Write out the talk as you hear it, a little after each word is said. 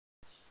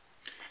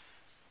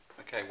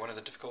Okay, one of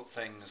the difficult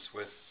things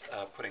with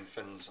putting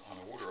fins on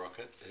a water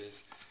rocket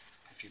is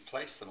if you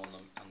place them on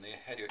there,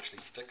 how do you actually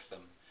stick them?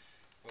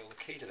 Well, the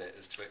key to that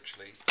is to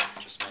actually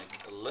just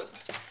make a lip,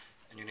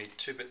 and you need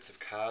 2 bits of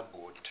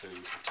cardboard to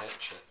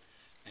attach it.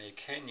 Now you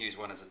can use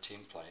one as a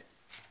template.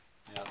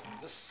 Now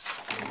this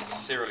isn't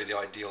necessarily the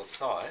ideal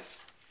size,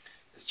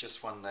 it's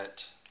just one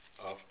that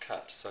I've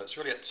cut. So it's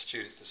really up to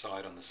students to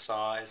decide on the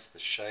size, the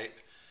shape,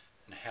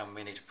 and how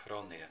many to put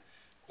on there.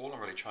 All I'm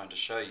really trying to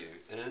show you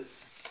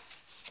is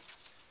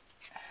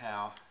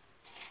how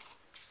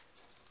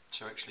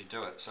to actually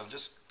do it. So I'm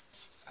just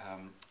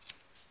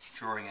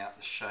drawing out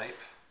the shape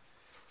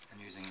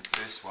and using the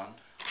first one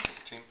as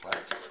a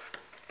template.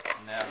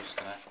 And now I'm just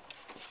going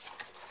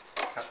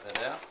to cut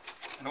that out.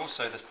 And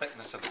also the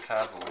thickness of the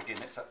cardboard, again,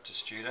 that's up to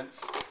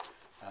students.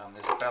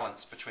 There's a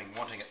balance between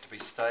wanting it to be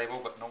stable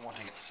but not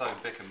wanting it so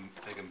big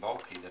and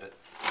bulky that it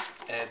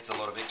adds a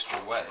lot of extra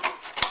weight.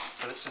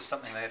 So that's just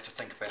something they have to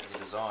think about in the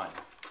design.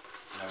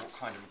 You know, what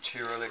kind of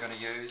material they're going to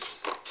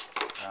use.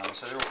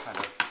 So they're all kind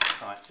of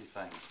sciencey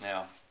things.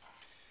 Now,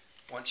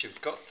 once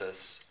you've got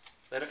this,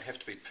 they don't have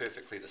to be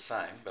perfectly the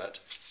same, but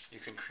you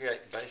can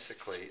create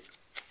basically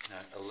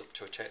a lip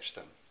to attach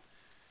them.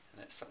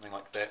 And that's something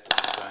like that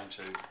which is going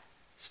to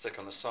stick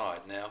on the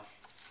side. Now,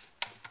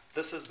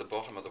 this is the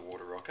bottom of the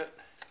water rocket,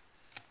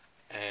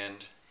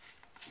 and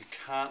you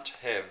can't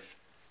have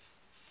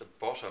the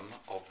bottom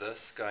of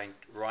this going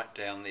right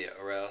down there,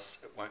 or else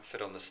it won't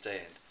fit on the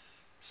stand.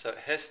 So it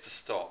has to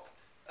stop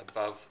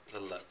above the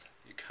lip.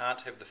 You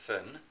can't have the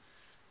fin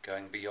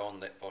going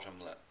beyond that bottom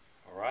lip.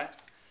 Alright?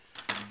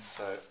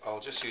 So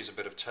I'll just use a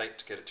bit of tape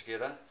to get it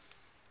together.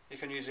 You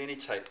can use any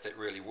tape that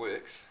really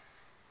works,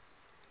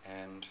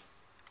 and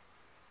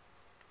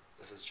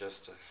this is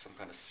just some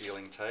kind of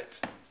sealing tape.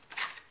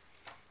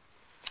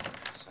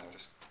 So I'll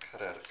just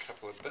cut out a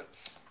couple of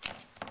bits.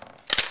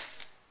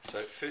 So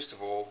first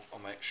of all, I'll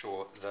make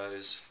sure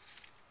those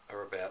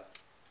are about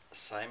the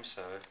same,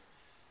 so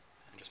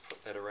and just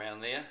put that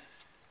around there.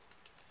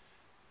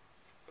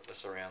 Put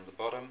this around the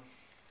bottom.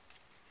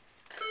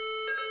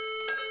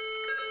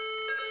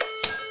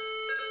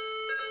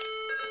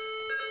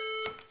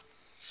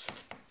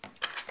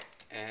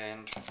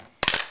 And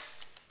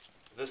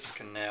this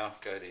can now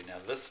go there. Now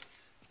this,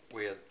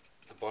 where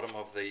the bottom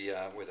of the,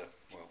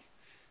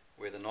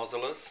 where the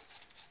nozzle is.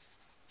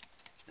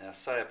 Now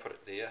say I put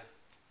it there,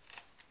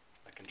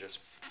 I can just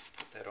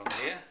put that on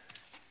there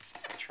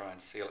and try and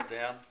seal it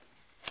down.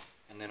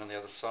 And then on the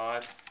other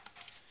side,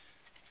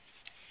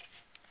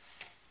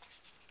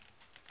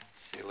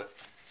 seal it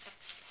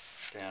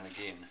down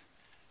again.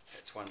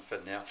 That's one fin.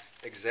 Now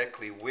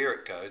exactly where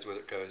it goes, whether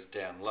it goes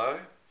down low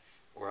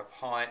or up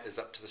high, is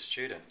up to the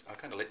student. I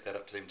kind of let that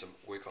up to them to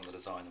work on the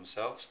design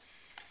themselves.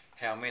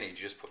 How many? Do you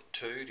just put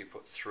 2? Do you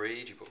put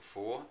 3? Do you put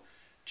 4?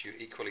 Do you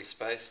equally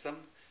space them?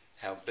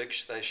 How big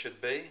they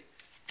should be?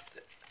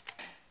 The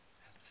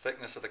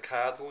thickness of the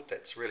cardboard,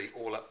 that's really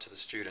all up to the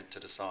student to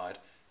decide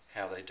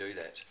how they do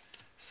that.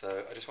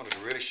 So I just wanted to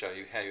really show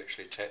you how you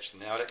actually attach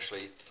them. Now I'd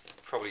actually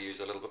probably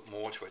use a little bit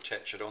more to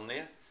attach it on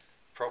there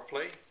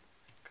properly,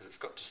 because it's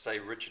got to stay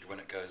rigid when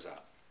it goes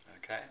up.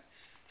 Okay,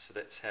 so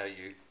that's how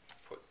you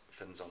put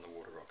fins on the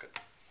water rocket.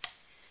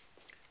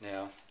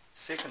 Now,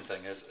 second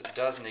thing is it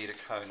does need a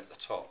cone at the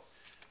top.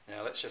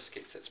 Now that's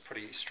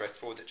pretty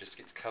straightforward. It just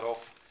gets cut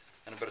off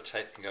and a bit of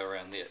tape can go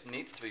around there. It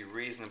needs to be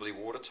reasonably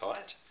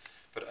watertight,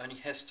 but it only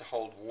has to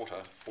hold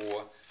water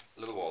for a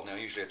little while. Now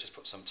usually I just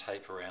put some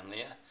tape around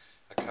there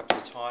a couple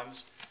of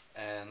times,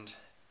 and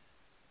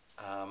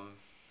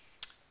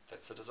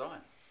that's a design.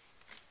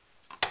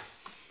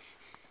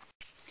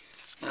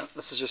 Now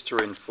this is just to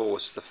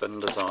reinforce the fin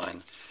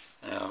design.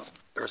 Now,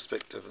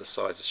 irrespective of the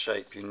size or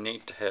shape, you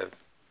need to have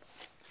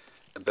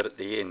a bit at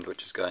the end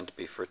which is going to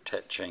be for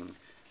attaching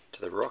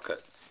to the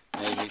rocket.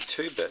 Now you need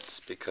 2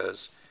 bits,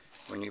 because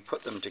when you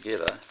put them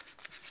together,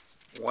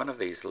 one of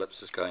these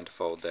lips is going to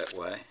fold that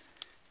way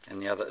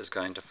and the other is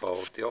going to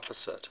fold the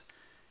opposite.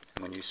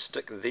 And when you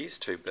stick these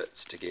 2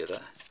 bits together,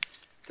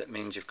 that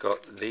means you've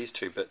got these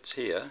 2 bits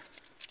here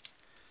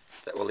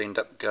that will end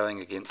up going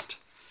against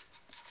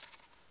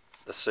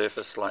the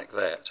surface like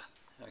that.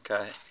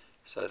 Okay,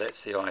 so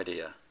that's the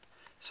idea.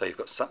 So you've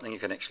got something you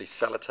can actually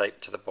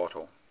sellotape to the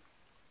bottle.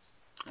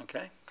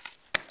 Okay.